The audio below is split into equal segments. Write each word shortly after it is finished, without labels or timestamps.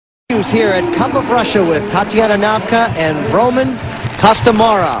standings here at Cup of Russia with Tatiana Navka and Roman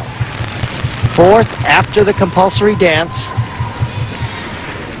Kostomorov. Fourth after the compulsory dance.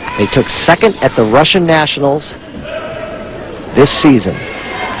 They took second at the Russian Nationals this season.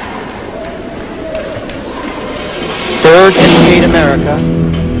 Third at Skate America.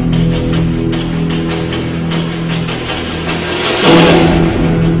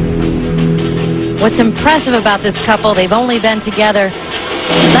 What's impressive about this couple, they've only been together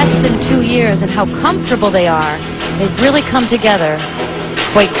less than 2 years, and how comfortable they are. They've really come together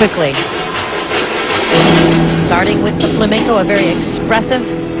quite quickly. Starting with the flamenco, a very expressive.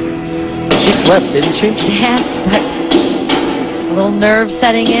 She slipped, didn't she? Dance, but a little nerve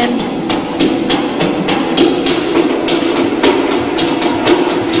setting in.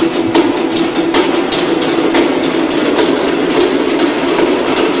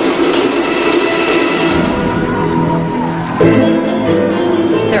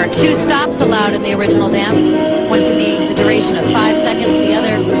 There are 2 stops allowed in the original dance. One can be the duration of 5 seconds, the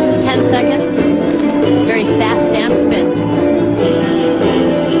other 10 seconds. Very fast dance spin.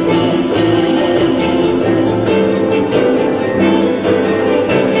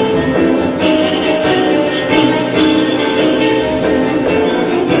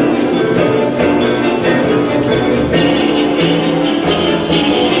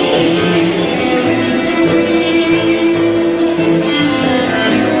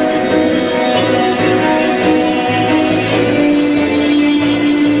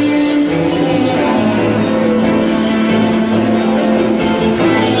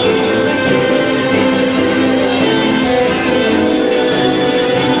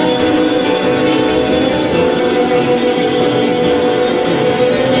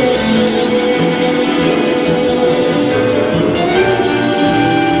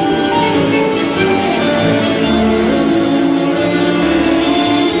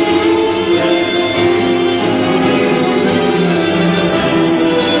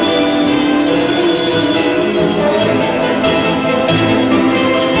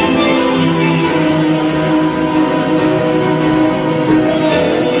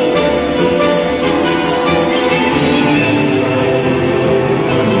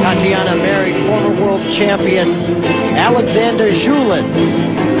 Tatiana married former world champion Alexander Zhulin.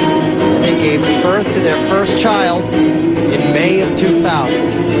 And they gave birth to their first child in May of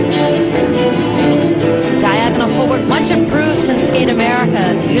 2000. Diagonal footwork, much improved since Skate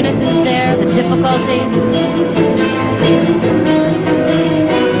America. The unison's there, the difficulty.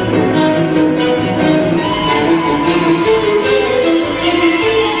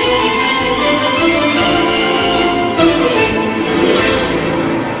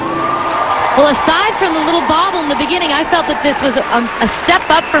 Well, aside from the little bobble in the beginning, I felt that this was a step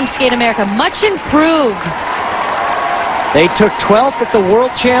up from Skate America, much improved. They took 12th at the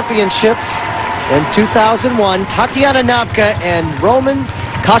World Championships in 2001. Tatiana Navka and Roman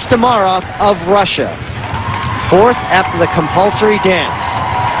Kostomarov of Russia. Fourth after the compulsory dance.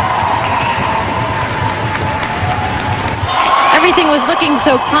 Everything was looking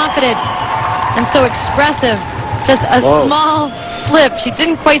so confident and so expressive. Just a small slip. She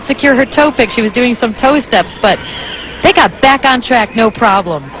didn't quite secure her toe pick. She was doing some toe steps, but they got back on track, no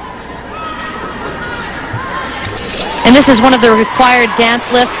problem. And this is one of the required dance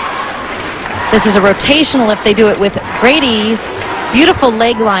lifts. This is a rotational lift. They do it with great ease. Beautiful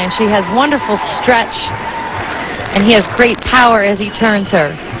leg line. She has wonderful stretch, and he has great power as he turns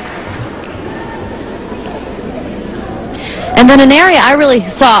her. And then an area I really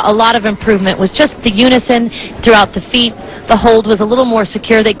saw a lot of improvement was just the unison throughout the feet. The hold was a little more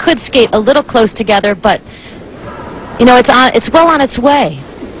secure. They could skate a little close together, but you know, it's well on its way.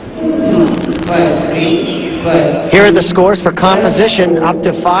 Here are the scores for composition, up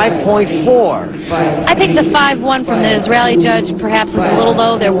to 5.4. I think the 5-1 from the Israeli judge perhaps is a little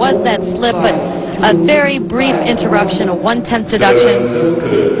low. There was that slip, but a very brief interruption, a 1/10 deduction.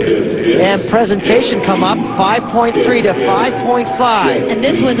 And presentation come up 5.3 to 5.5. And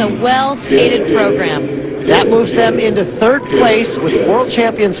this was a well-skated program. That moves them into third place with world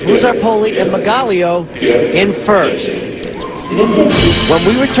champions Fuzarpoli and Magalio in first. When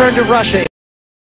we return to Russia,